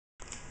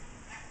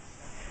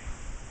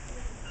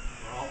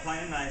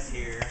playing nice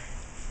here.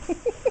 We're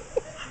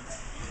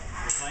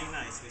playing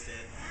nice, we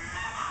said.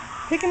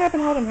 Pick him up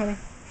and hold him, honey.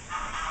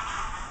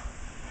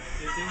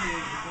 Do you think you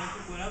want to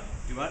pick one up?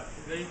 Do what?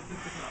 Ready to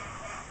pick one up?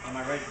 Am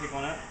I ready to pick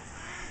one up?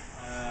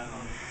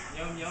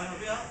 You want to help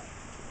you out?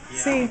 Yeah,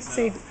 I See, think so.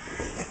 see.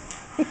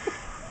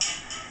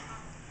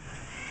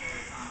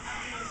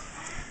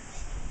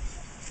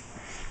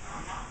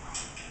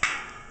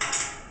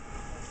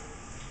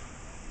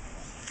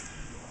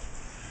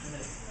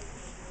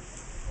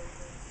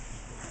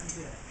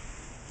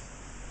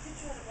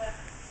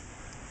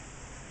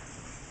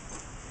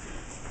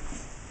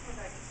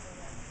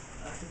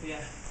 Yeah.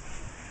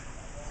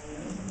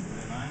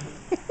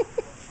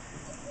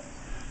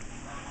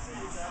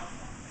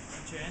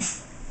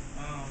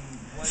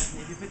 What?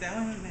 If you put that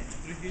one,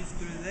 refuse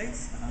through the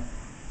legs?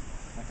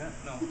 Like that?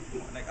 No,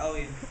 like all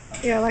in.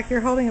 Yeah, like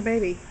you're holding a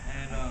baby.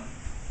 And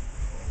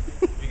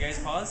you guys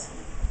pause?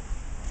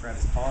 Grab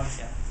his paws?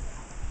 Yeah.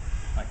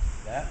 Like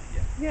that?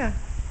 Yeah. Yeah.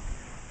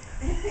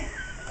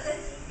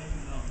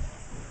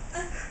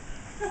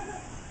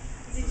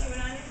 Is he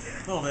chewing on you?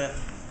 A little bit.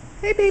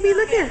 Hey, baby,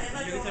 look here. They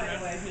let You go can turn right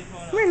around away. and take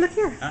one Come here, look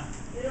here. Huh?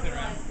 They don't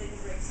realize they can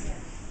break skin.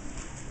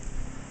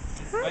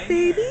 Hi,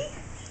 baby.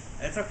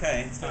 It's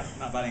okay. It's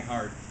not biting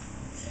hard.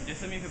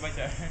 Just let me if it bites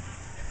you hard.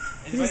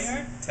 Is it Yes. biting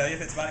hard? Tell you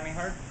if it's biting me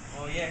hard?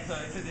 Oh yeah, so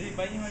if it's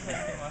biting you hard, take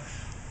it off.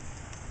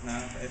 No.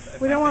 If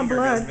We my don't want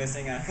finger blood. goes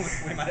missing,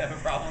 we might have a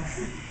problem.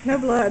 No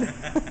blood.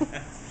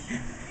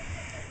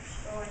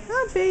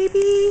 Hi,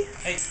 baby.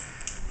 Hey.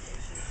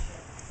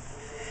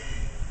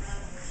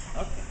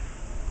 Okay.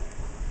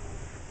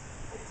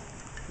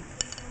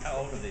 How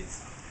old are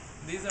these?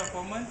 These are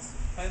 4 months,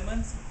 5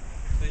 months.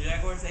 The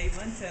Jaguar's 8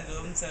 months and the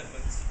other one's 7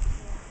 months.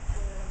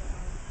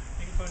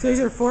 So these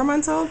are 4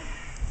 months old?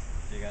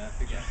 You got a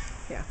picture?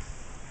 Yeah.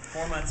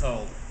 4 months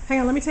old. Hang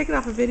on, let me take it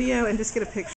off a video and just get a picture.